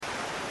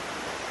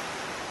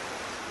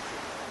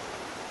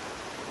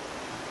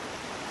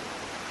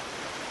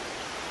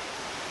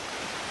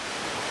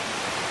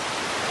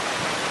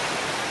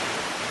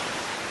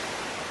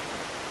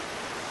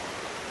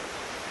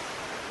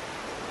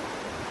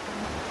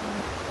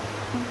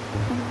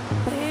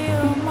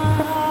Feel my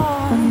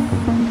heart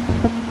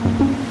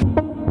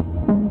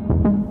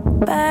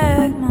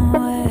bag my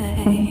way.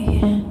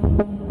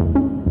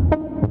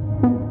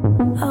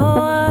 A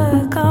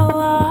work of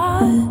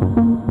art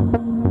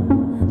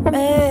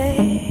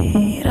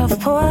made of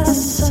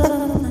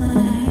porcelain.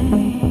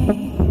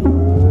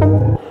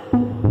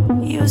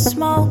 You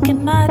smoke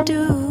and I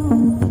do.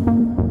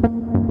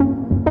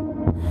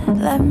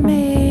 Let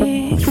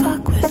me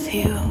fuck with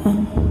you.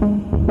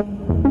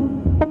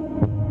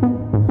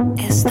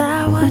 Is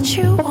that what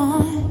you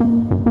want?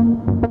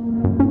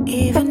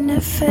 Even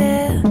if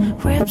it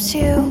rips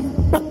you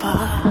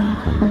apart.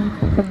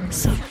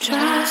 So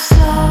drive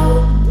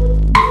slow.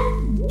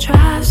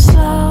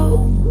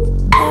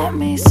 Let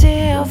me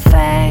see your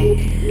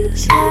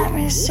face. Let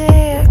me see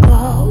it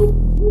glow.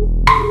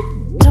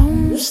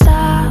 Don't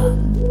stop.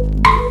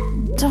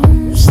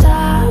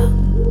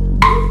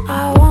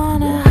 I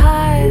wanna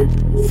hide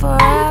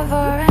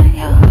forever in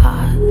your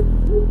heart.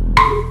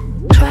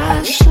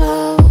 Drive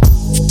slow.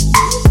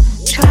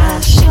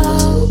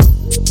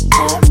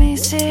 Let me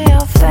see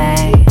your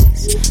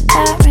face.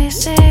 Let me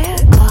see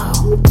it glow.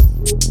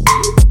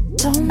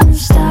 Don't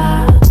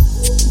stop.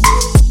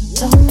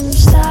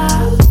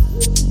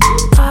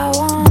 I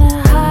wanna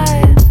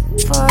hide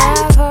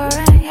forever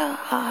in your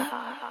heart.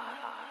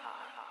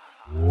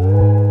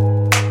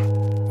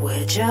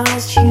 We're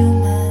just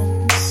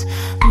humans,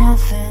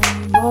 nothing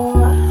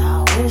more.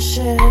 I wish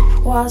it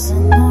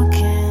wasn't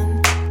looking.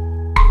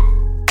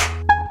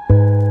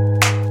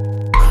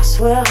 'Cause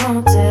we're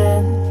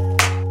haunted.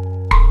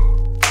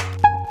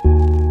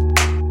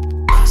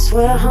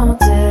 We're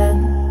haunted.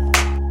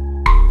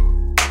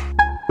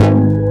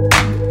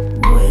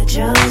 We're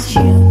just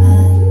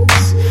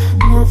humans,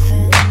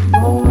 nothing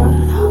more.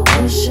 I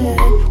wish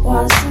it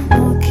wasn't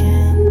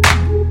looking.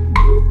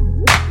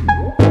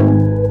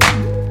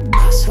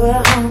 'Cause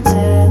we're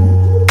haunted.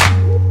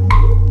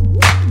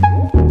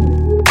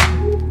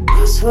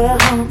 We're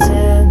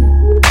haunted.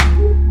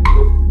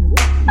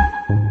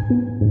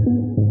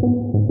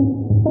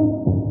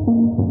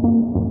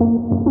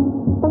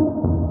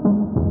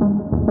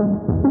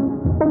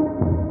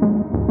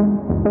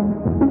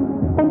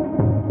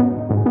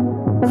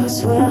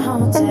 We're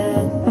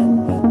haunted.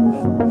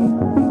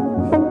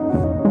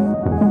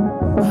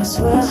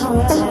 We're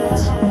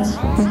haunted.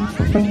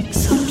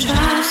 So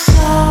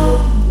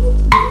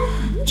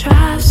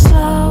drive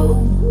slow.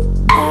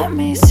 Let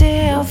me see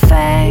your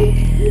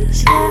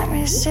face. Let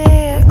me see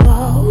it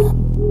glow.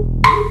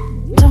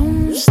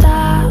 Don't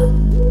stop.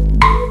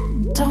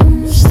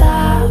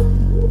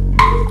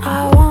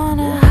 I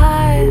wanna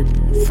hide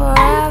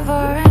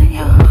forever in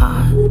your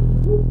heart.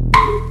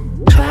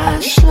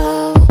 Drive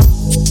slow.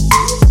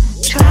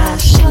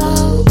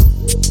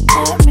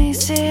 Let me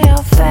see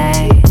your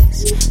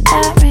face.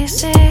 Let me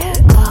see it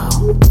glow.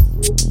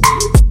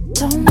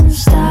 Don't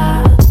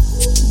stop.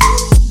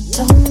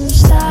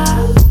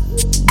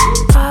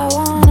 I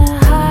wanna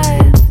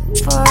hide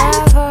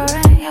forever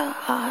in your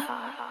heart.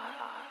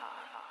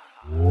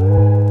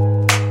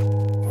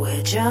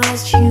 We're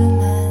just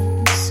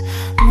humans,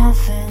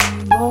 nothing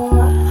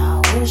more.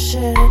 I wish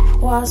it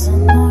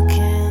wasn't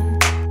looking.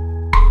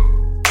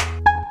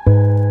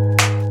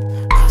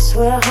 'Cause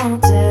we're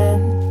haunted.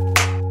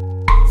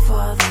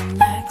 For the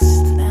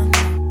next and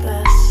the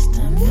best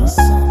and for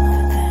something.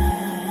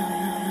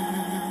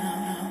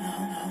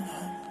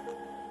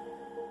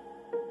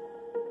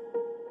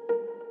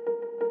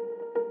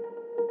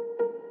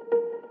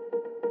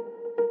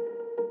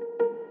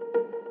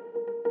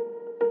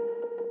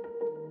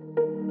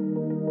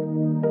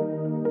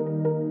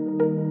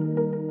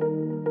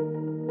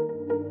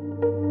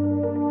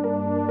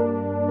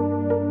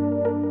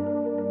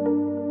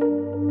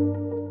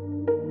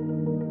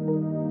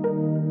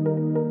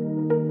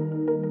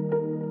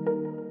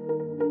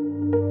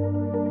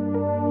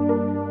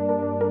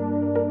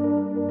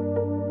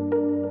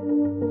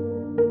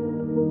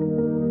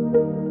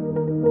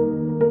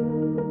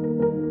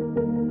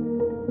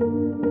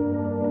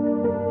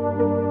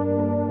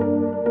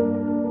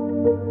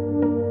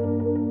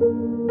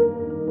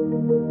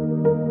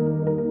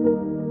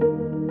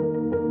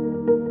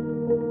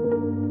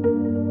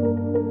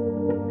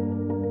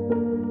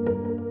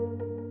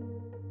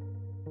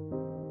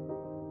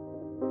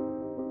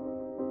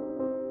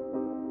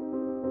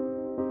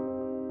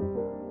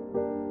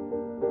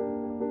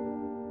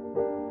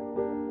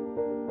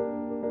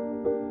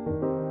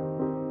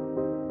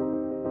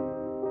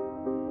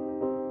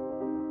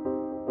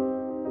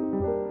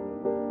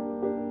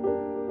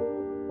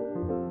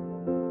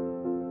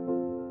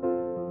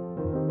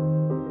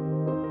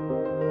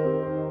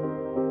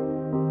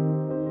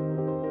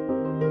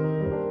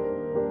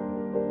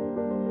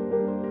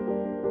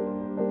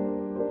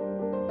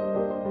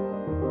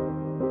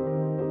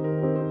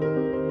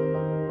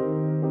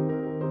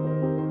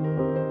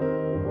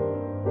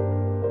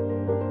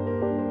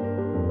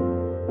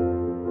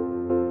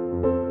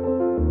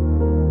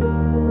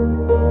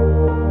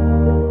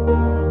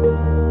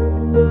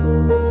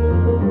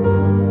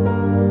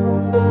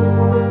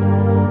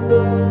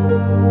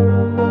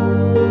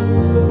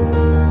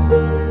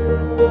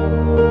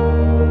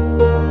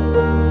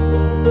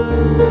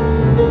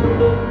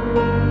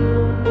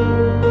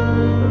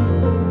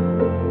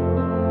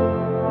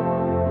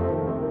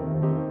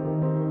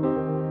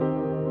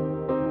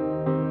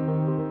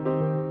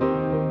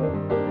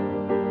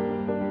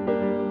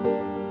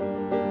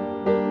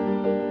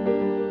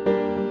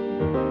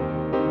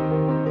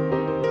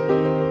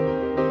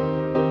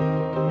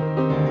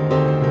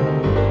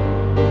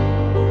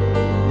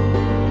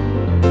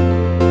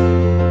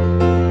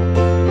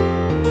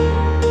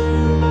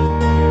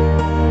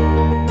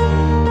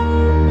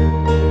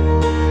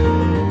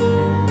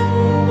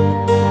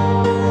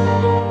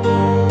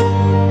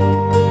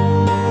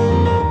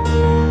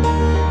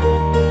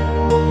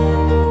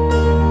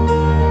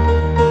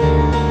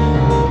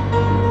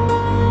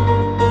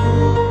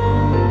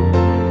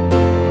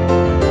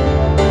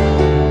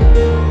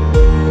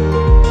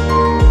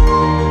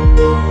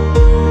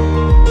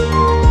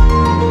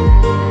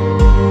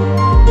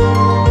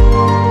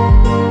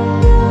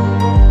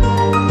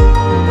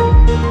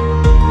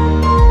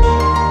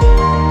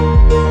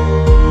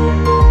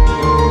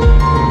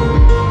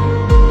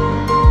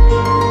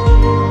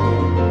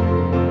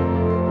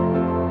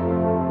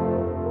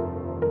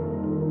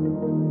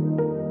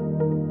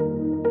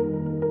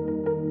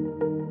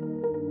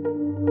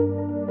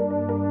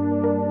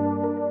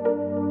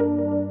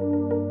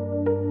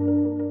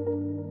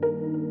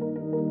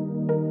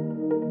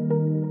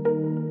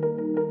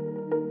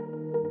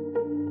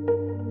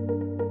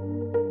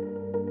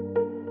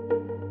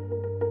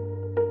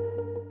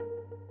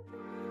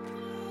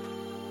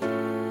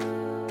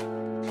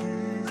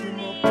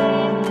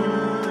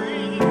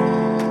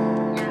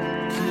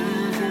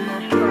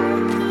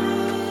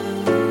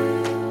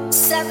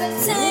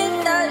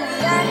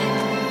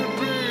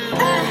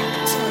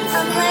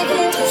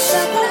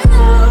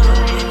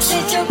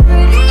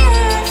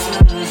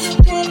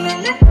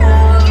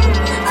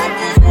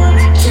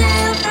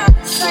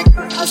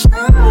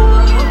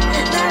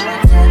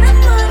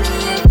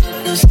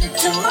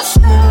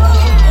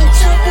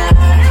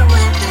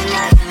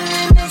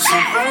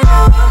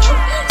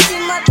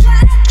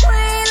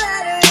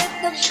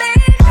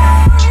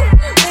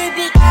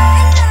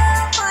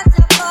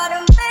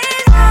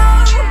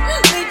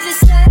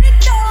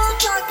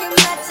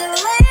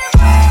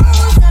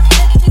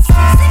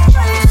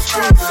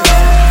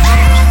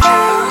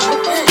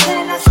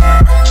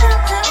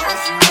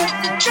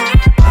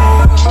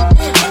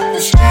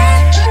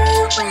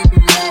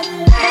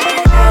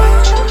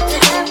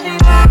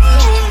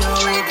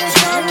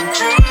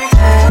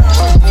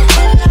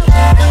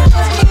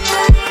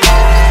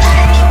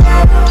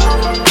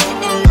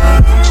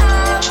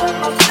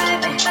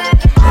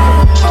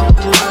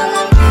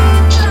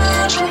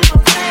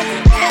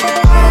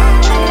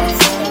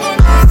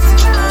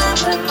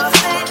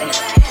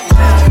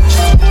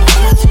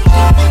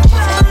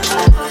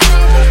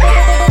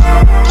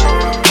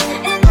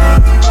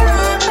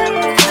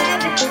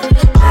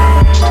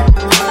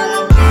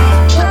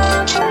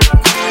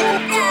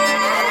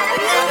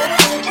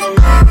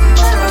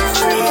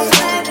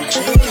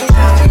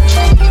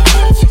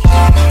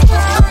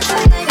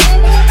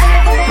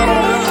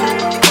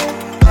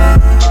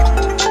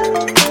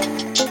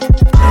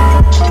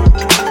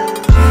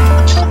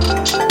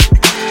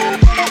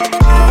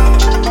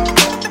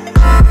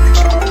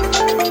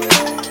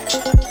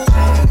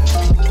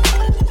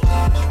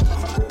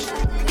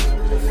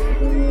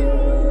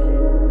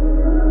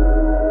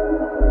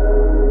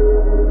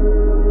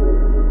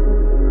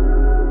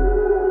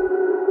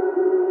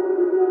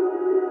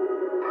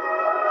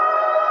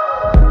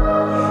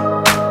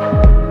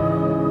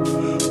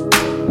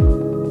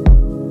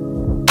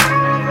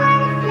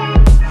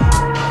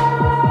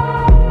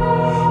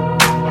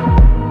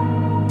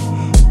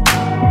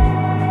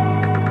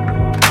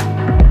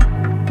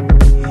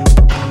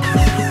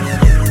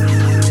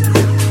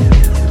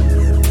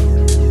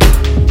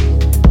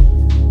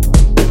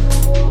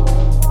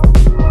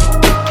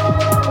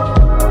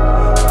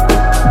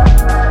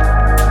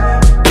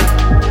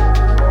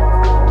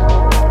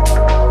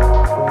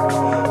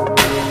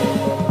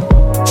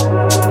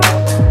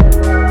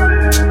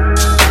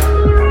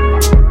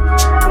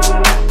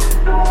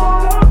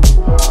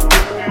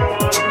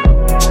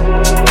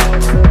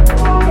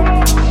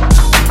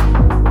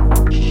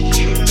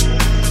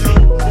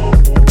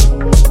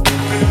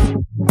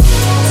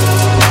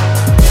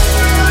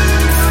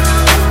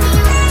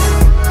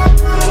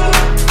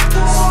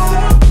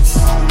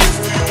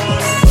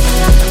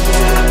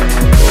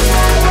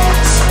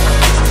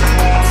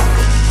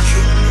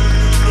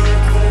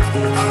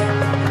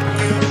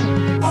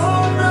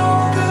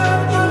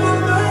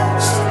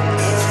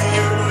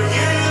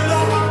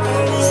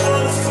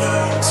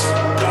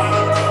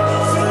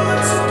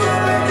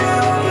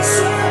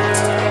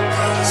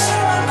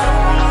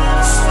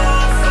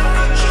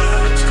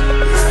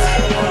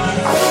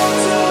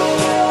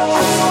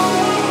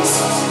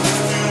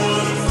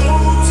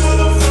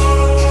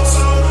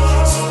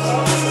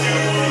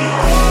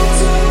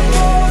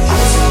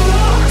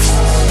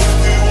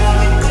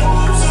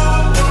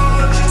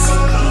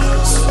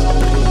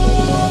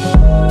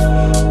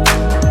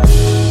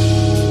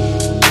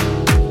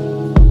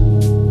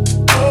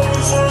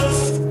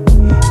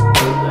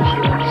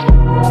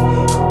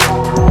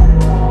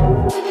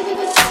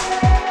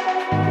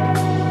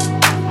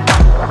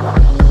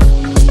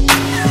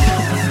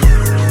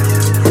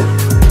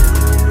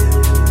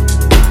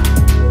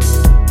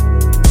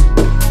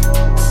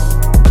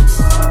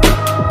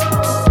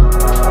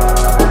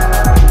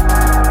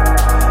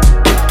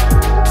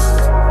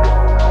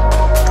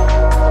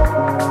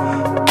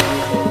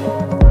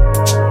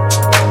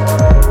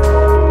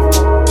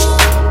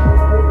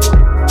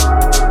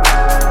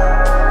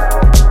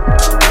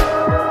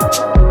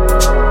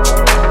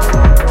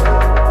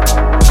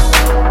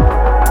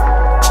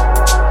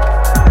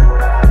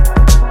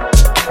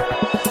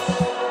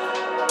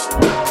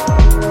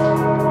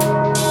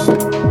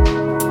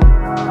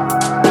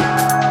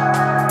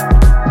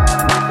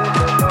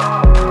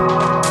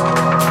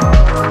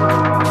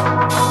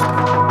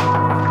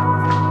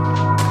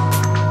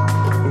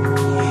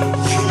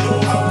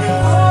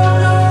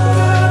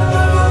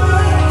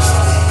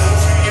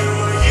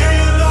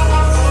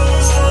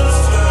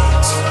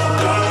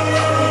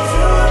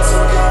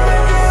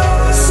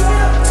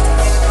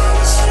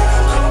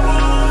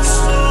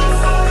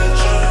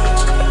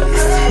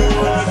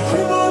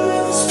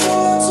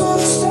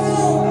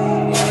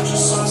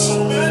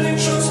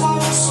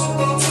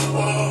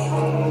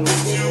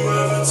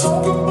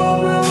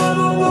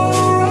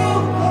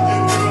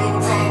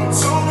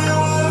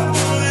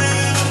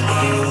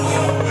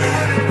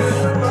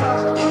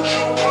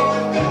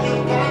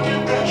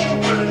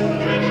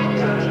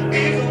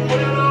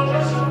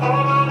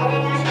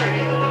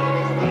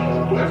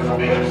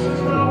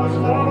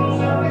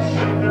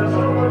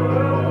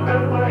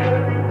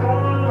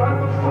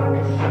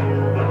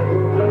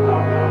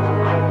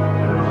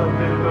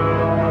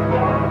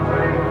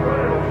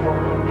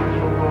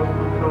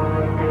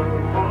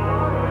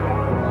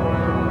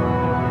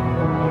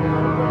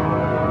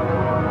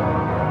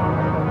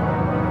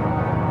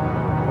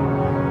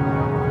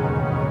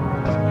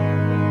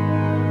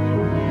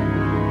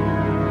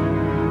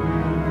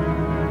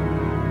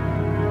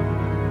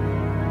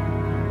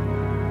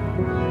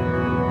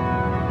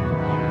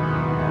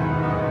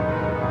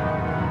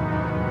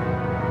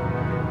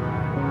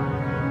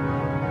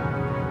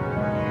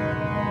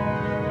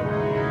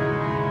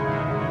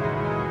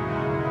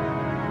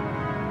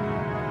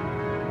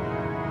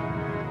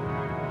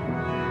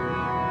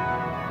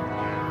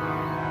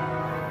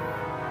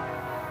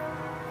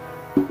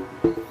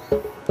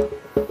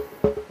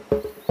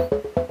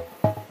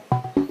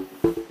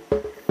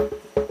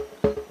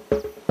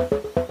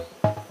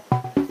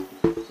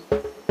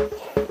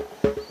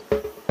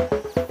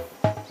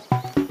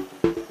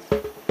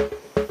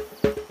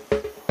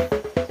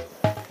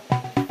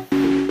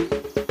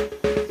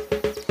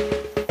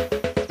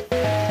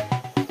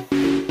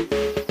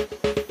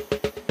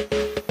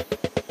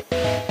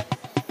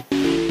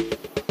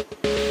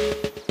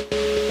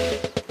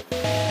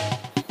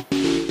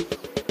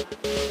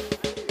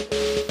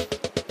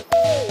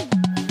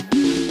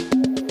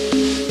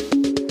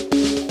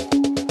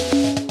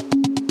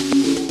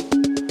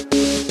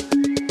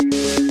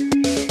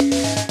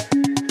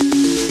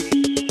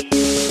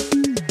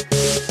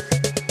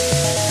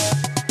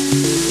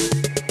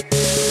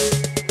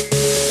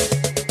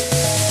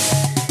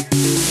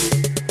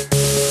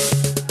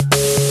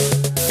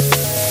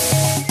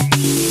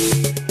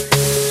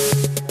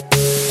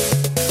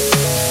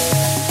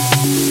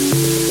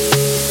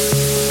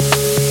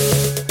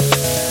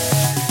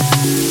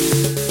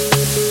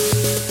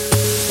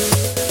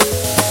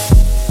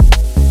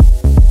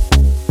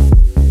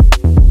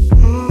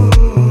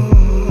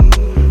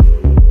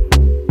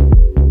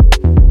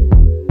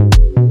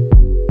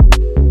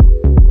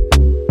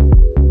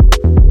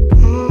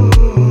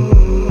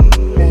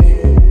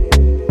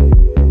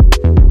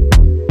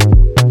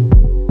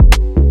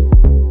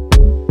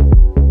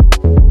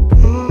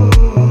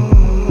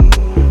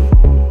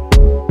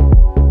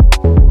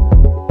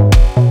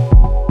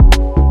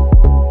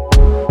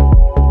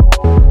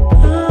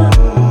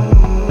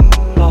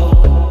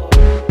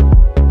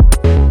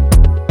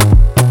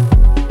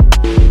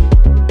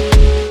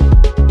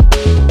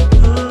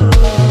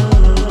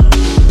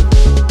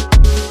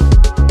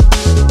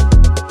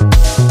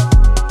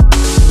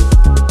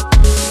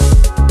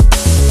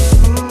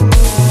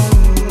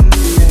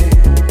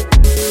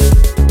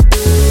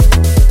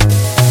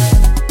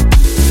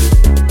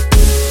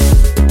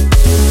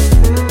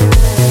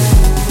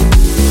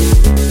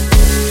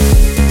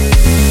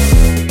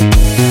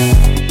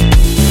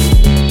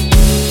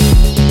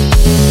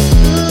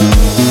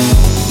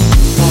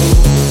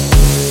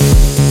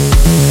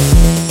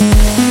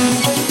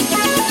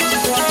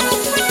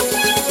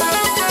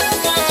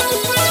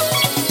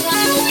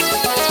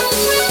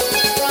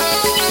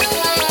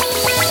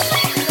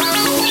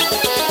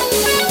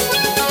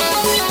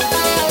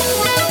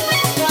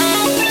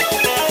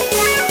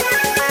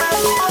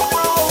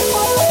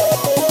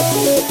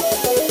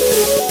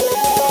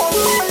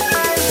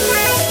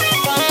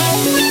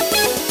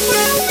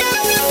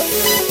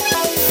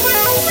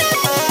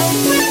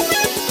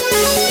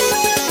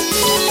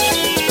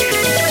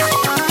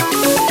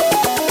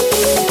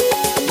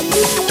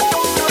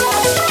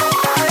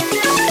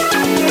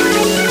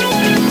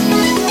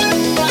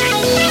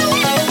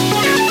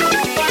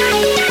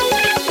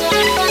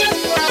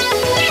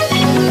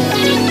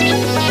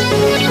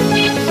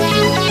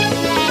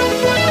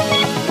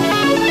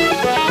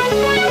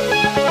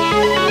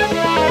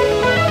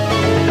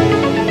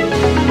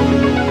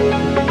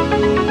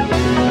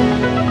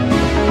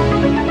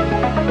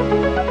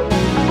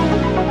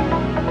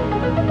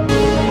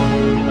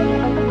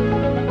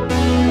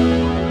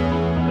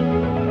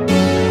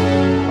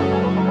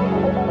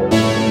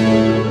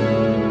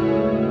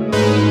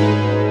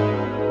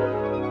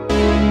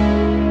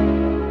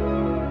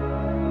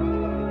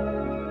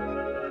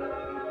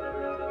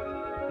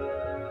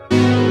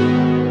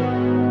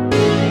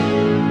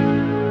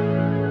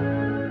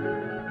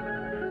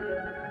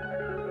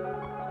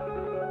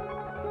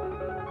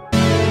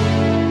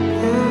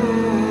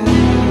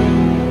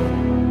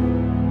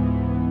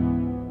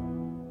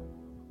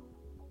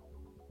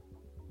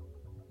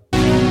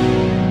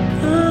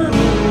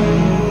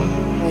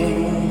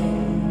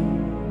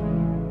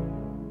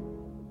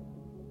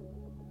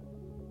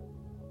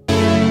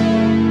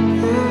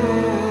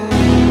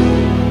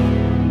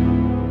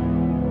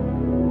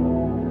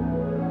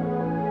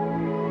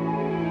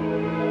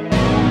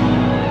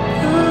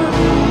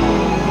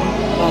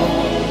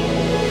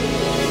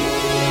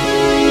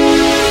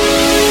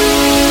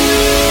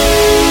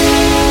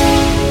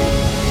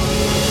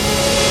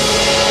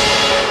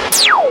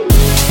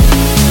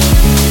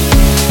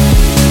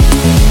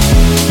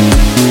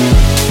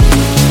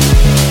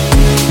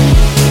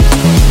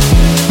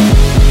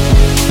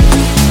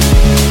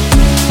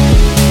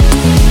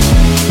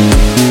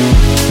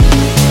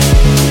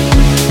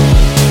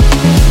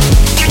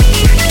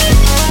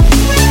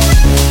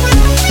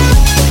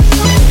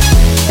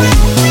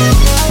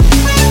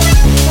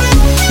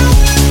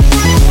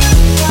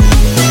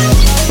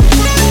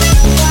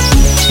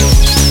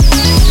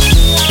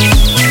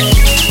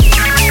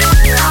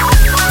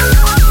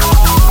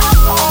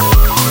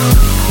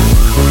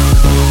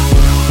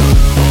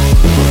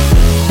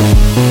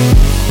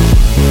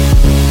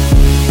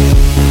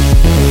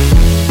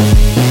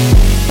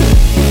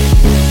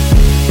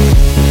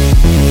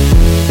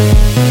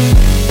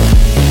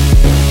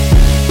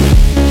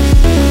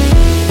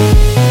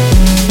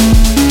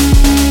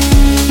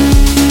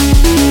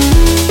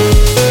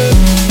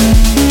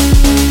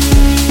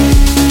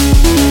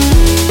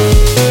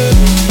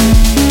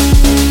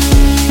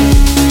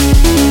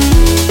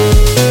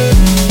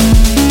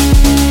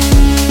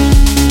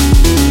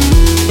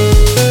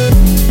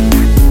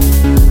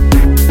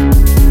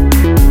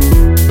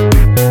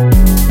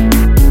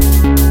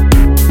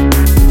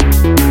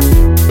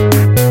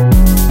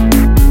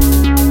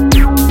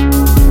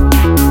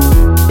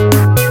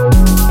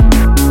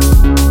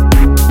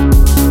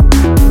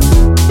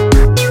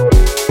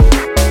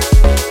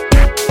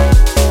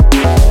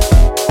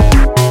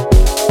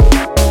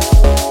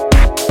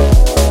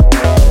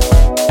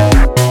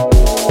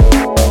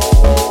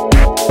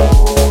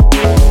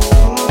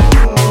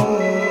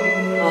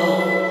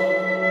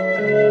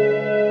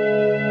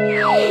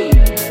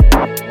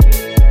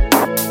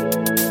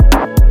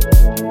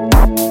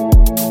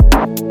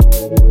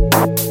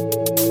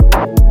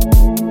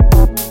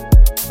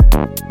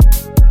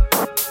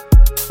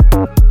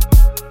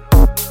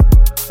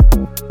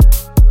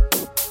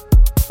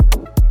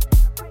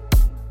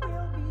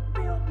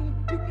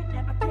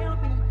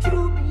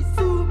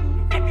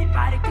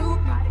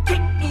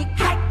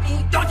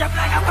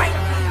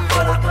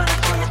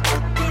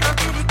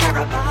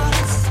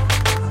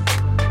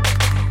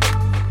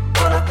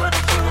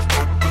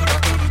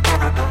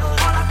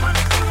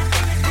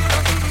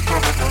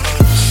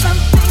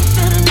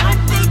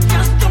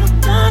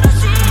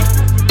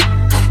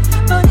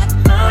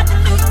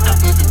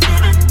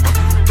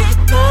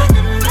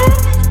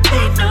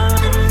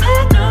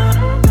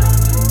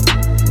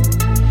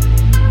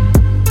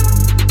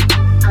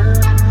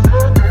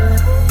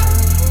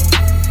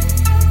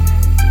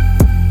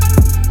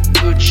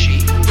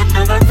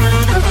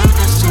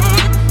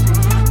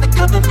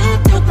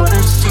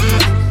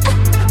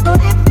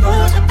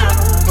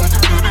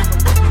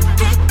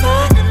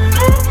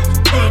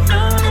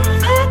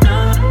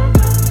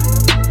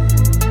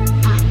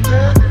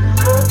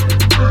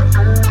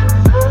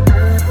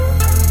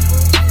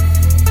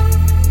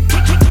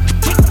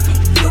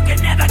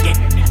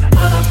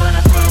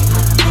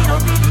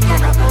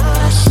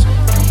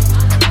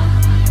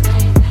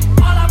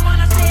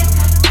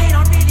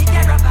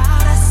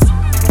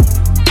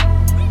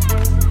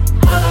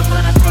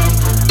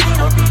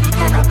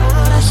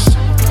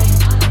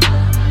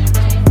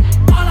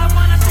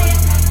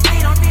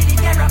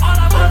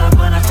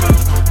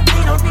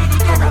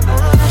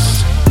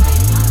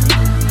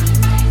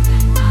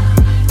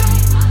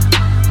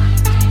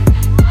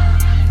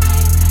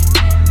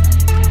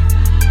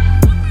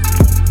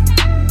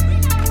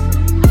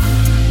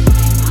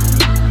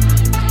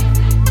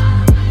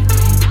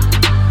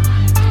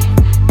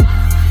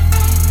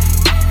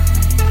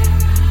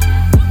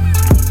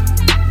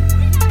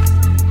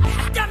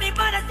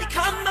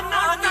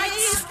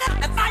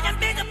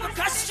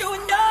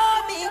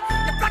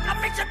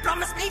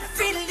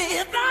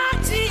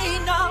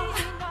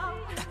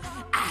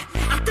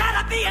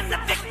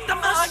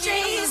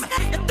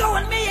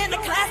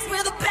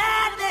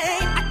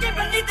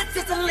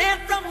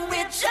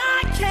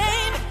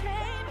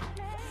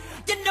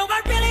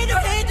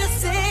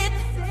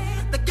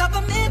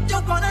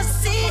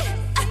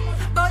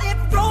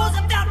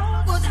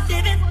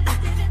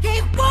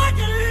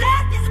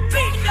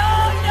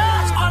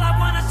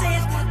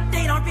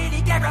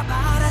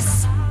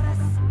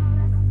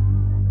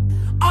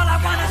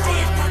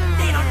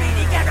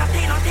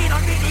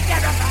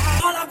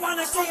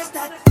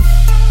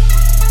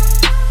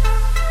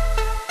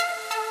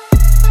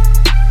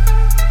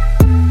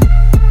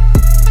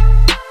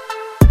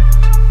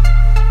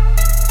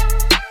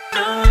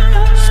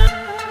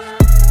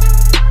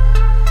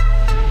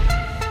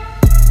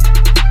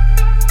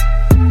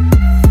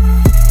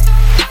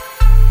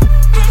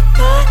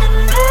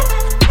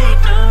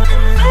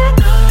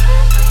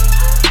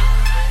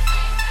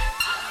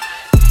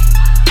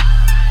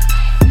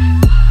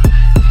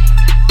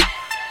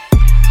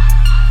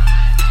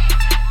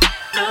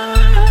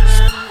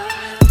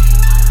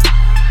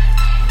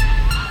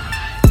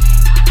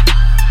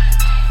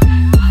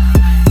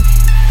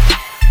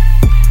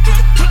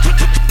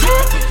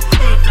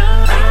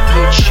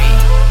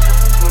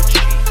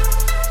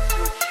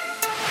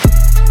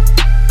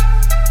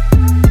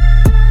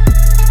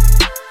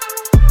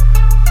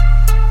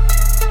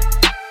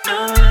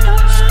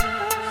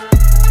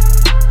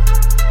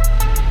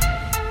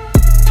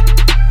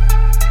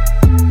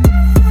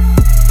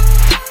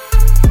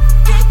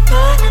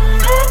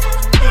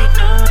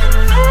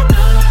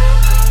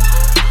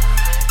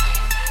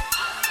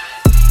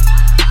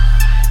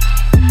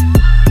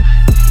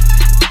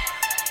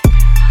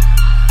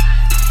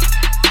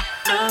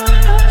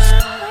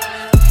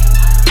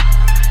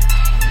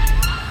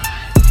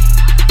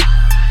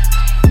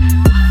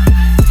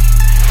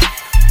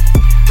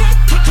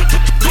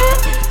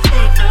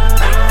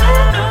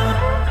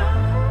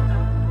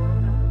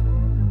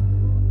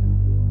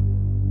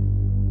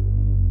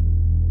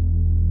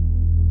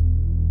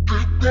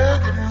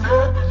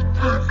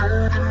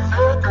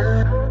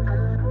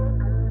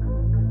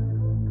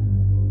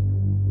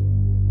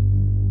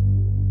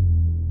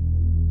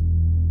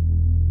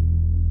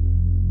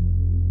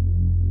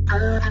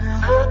 Alright,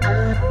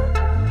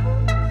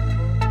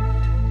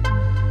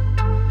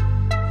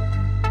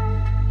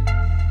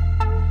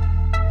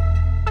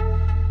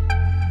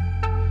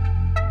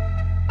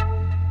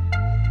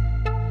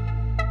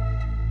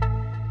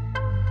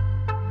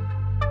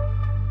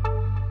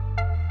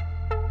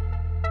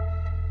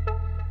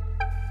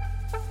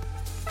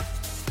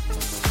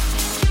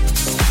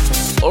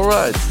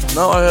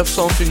 now I have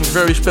something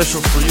very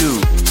special for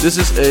you. This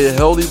is a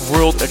Healthy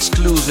World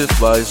exclusive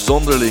by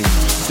Zonderling.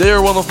 They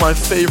are one of my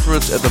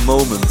favorites at the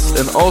moment,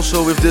 and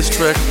also with this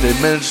track they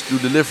managed to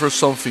deliver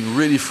something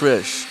really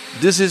fresh.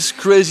 This is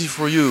Crazy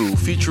For You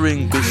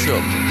featuring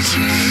Bishop.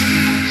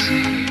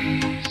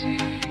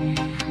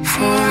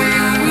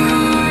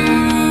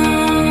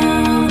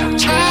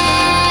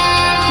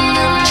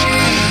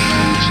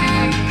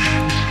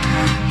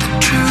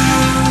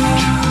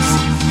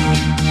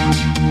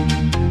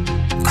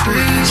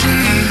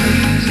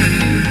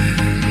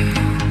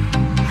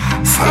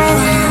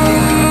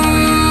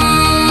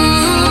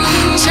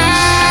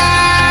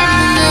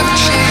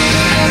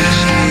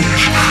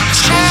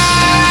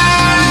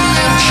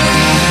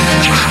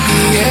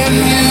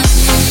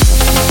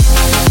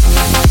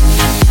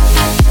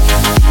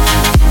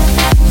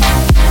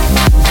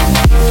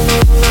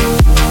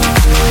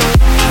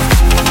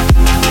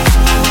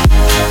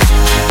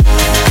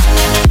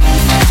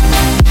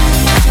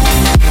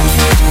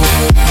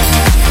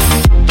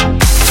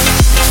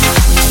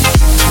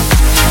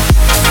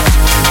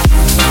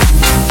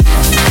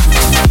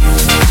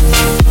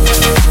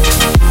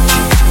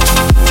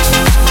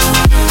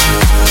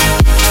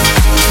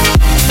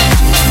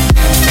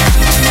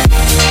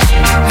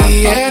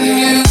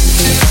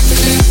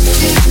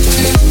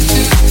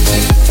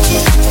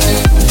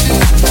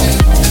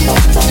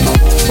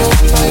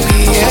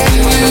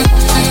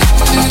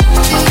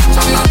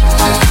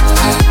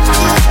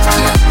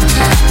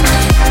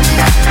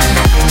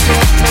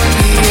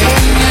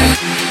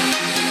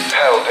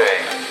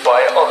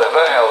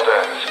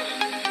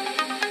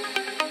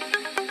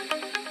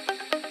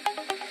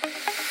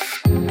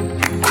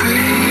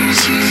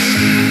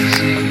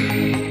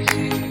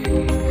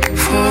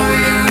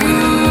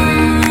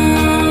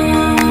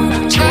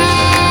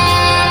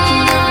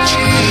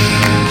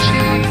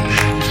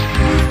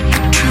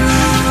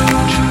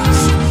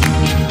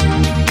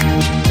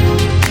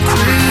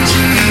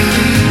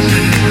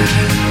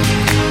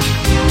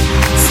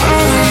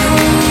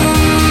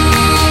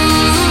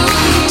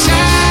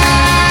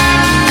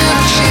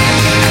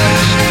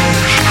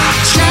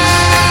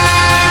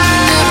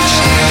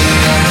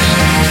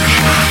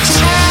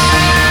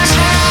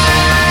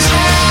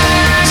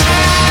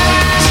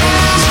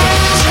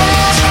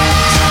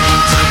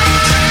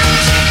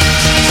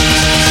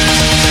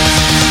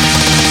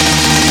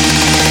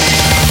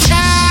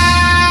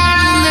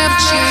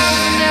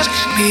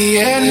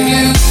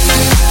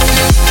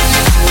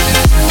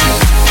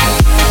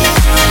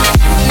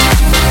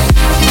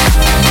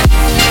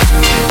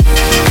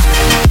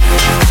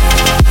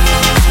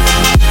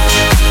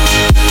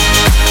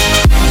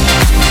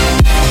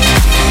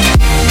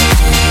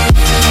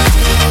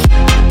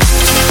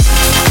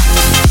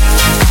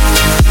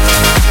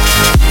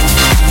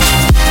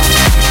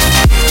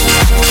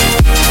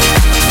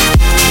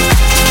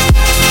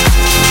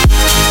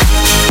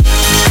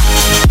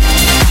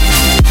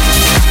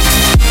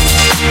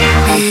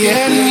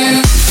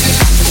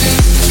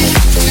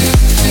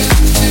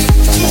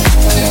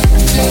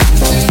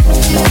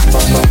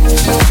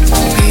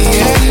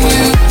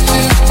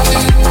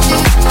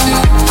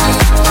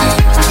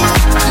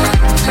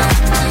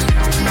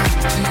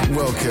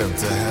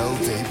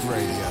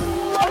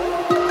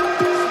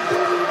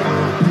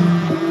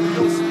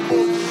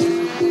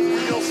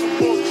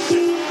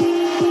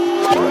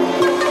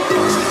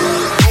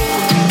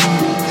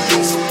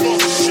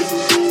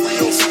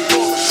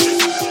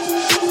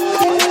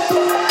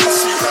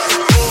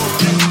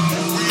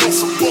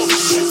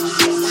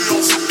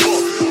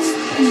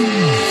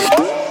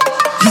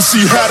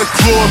 See how the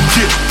club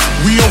get,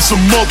 we on some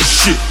other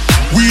shit,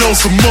 we on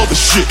some other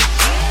shit.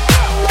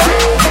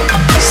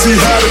 See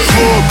how the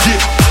club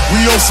get,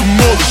 we on some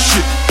other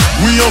shit,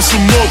 we on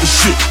some other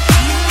shit.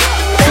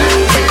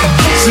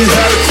 See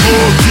how the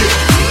club get,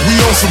 we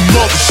on some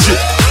other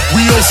shit,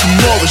 we on some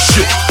other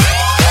shit.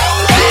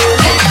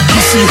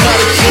 You see how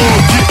the club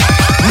get,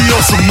 we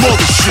on some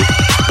other shit,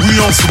 we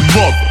on some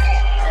other.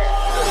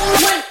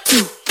 1,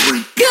 2,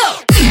 3, go!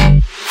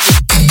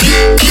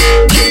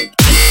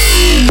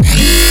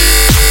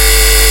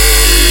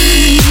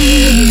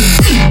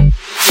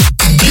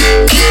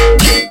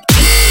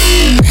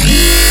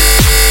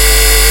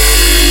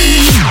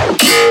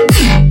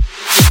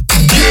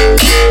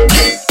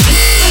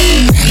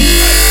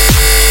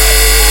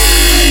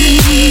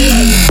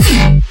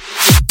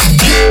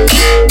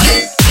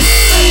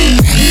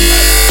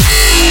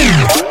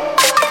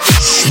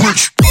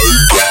 Switch.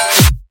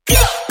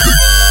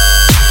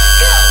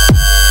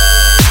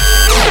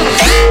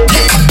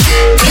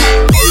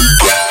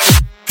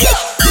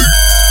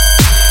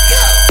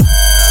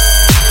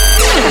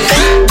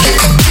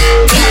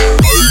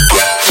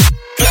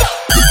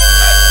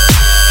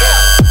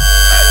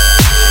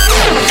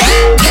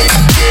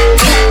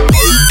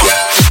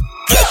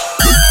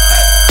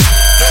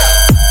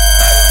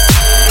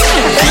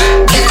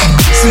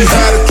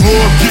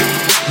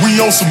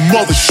 on some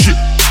other shit.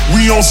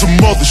 We on some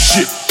other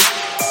shit.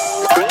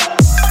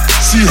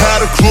 See how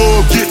the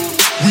club get?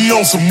 We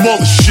on some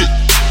other shit.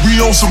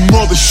 We on some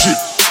other shit.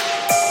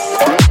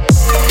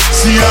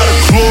 See how the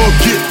club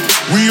get?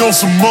 We on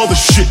some other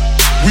shit.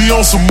 We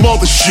on some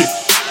other shit.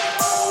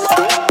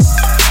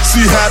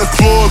 See how the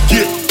club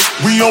get?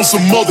 We on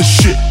some other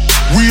shit.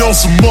 We on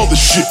some other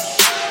shit.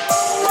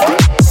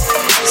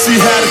 See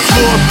how the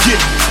club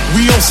get?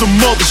 We on some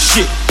other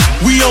shit.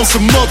 We on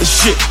some other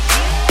shit.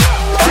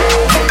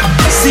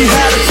 See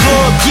how the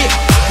club get?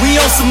 We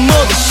on some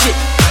other shit.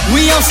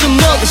 We on some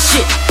other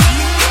shit.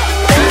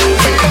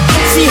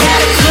 See how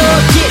the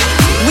club get?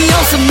 We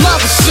on some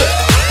other shit.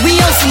 We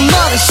on some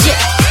other shit.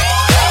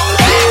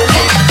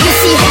 You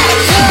see how the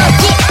club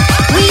get?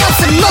 We on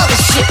some other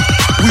shit.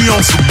 We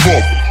on some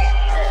other.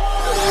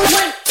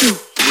 1, 2,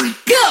 3,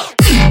 go!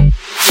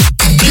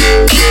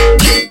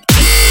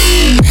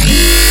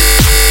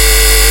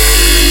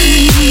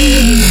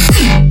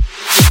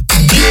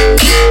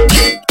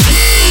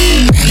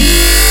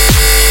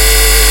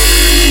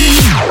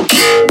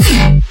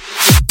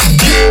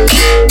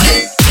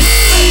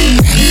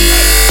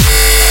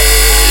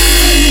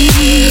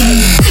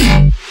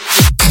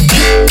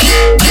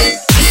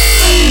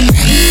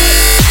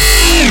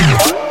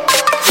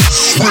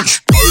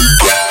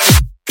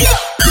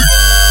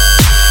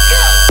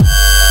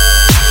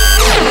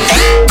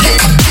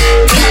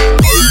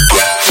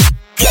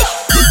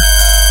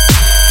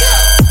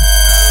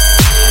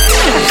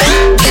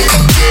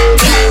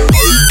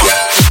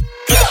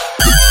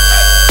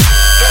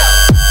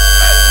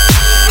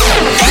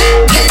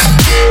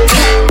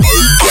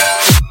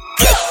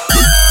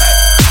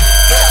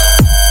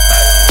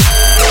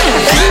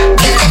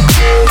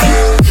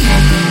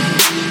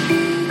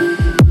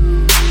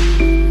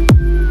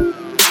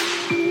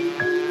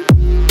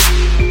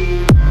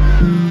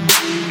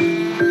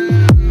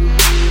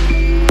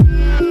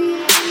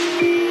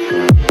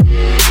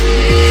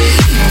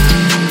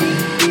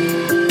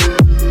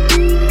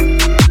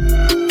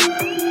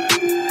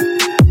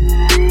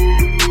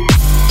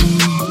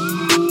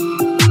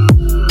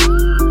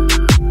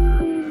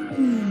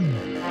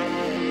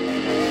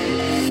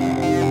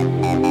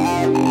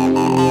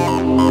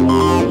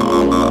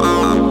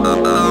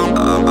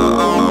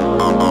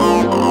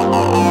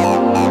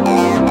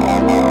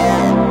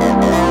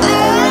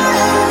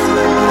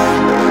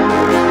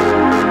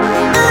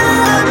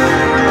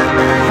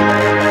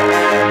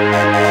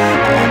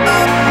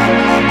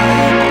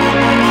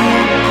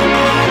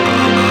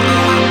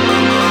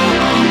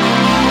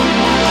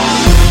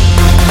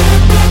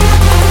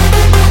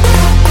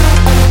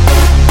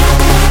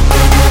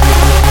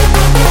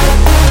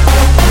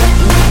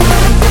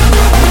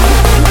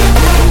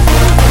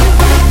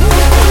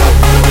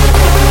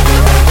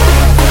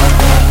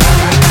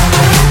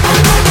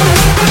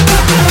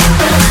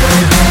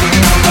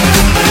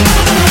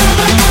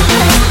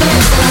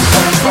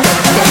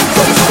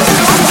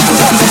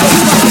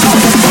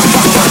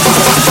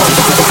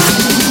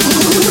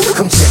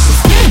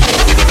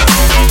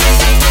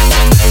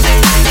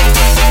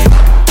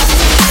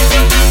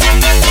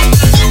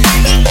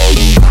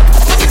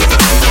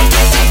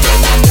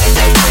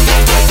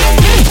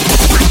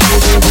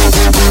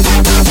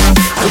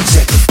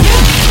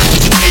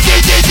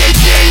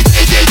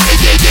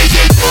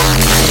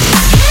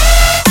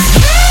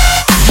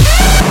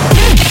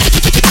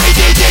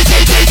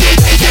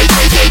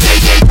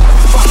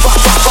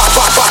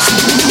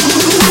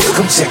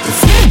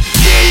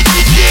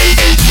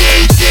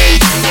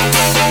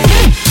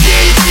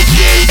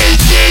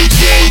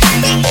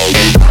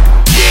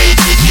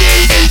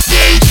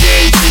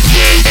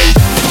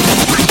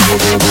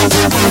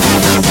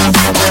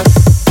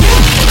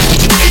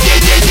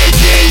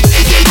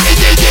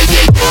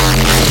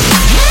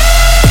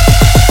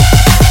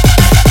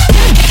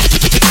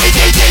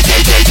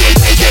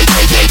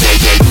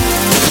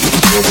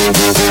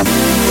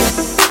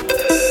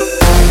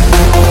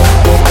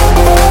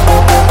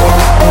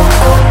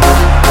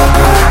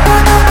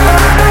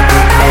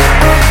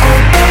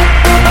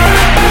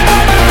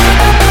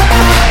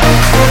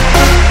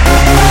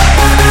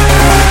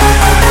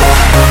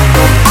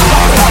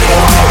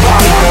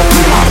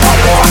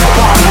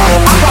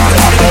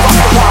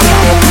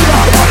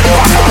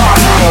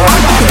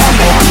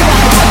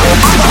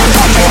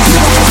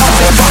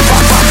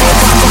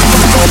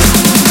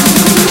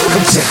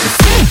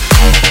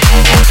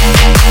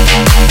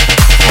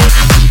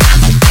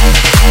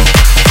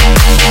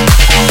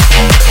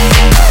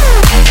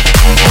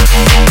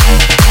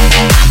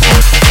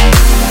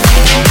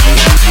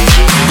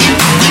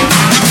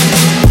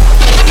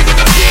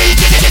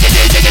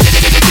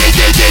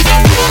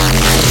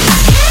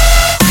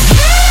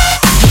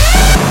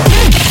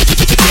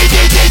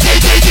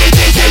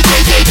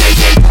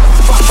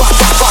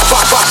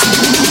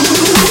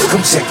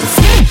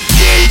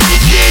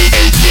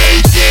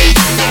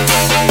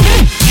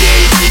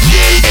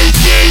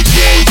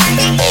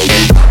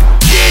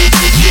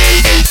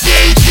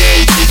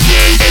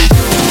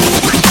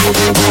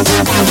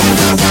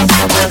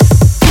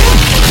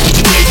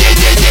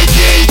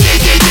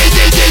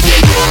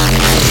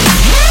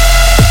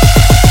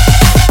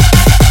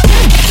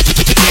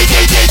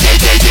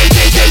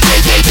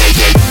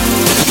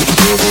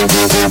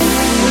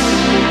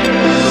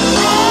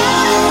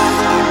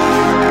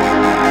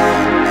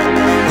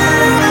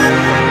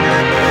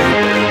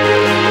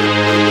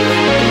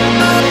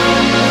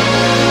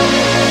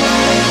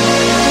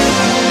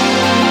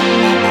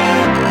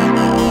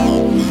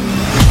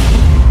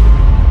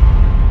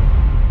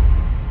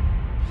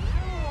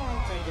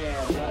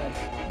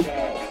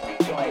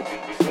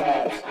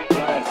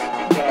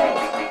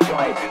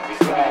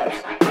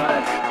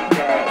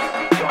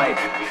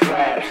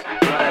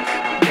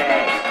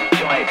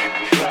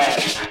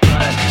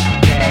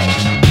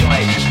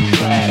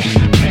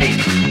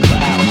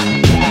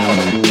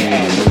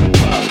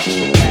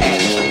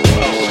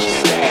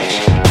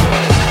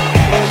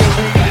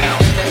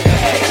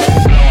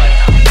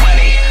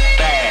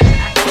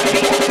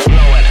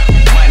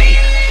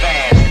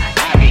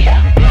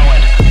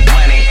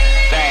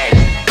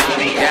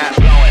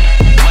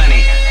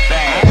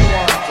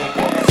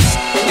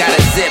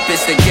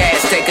 it's the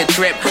gas. Take a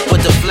trip,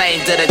 put the flame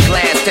to the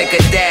glass. Take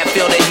a dab,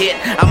 feel the hit.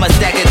 I'ma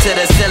stack it to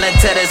the ceiling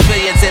till there's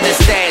millions in the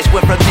stash.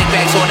 Went from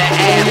kickbacks on the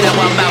ass, now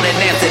I'm out in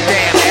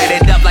Amsterdam.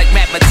 Added up like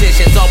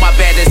mathematicians. All my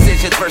bad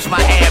decisions versus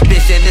my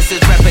ambition. This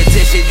is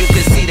repetition, you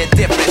can see the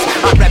difference.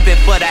 I'm reppin'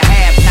 for the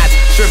have-nots,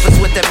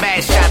 strippers with the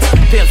mad shots.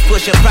 Pimps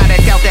pushing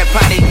product out that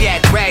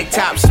Pontiac rag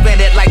top.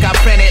 Spin it like I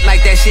print it,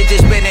 like that shit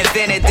just been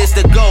invented. This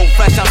the gold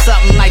fresh, I'm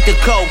something like the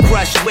cold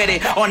crush with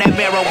it. On that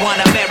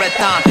marijuana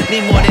marathon,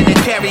 need more than a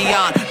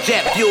carry-on.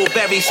 Jet fuel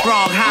very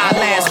strong, high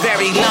lasts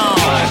very long.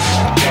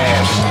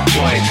 Gas,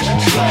 white,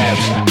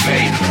 slabs,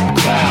 vape,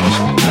 clouds,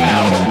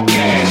 loud,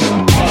 gas,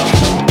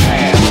 puff,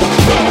 pass,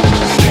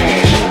 puff,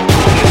 dash,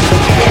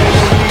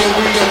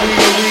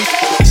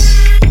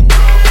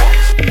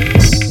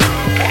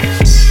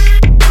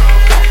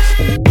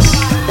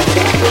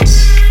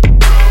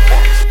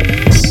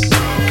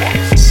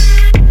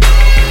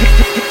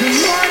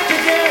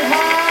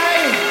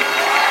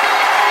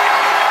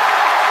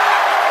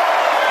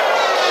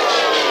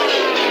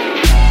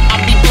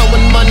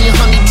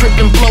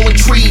 blowing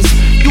trees.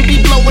 You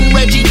be blowing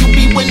Reggie, you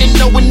be winning,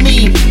 knowing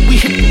me.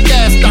 We hit the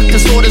gas,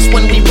 doctor's orders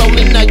when we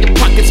rollin'. Now your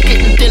pockets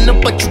getting thinner,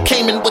 but you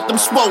came in with them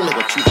swollen.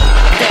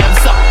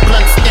 Dabs up,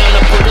 blunts down,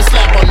 I put a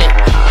slap on it.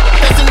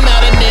 Doesn't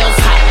matter, nails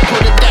hot,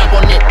 put a dab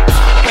on it.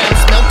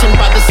 Rams melting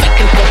by the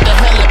second for the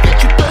hell of it.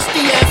 You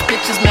thirsty ass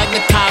bitches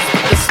magnetized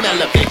with the smell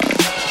of it.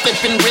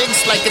 Flipping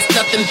rigs like it's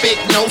nothing big,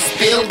 no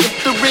spill.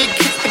 If the rig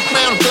hits the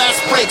ground, glass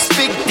breaks,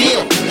 big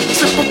deal.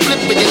 Triple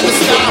flip it in the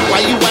sky,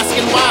 why you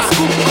asking why?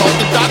 Scoop called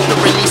the doctor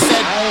and he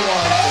said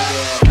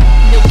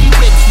Milky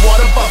Ricks,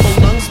 water bubble,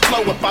 lungs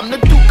blow up. I'm the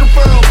Duke of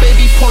Earl,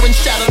 baby pouring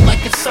shadow like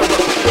it's syrup.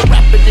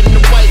 Wrap it in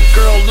the white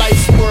girl, light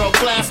swirl,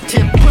 glass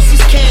tip, pussy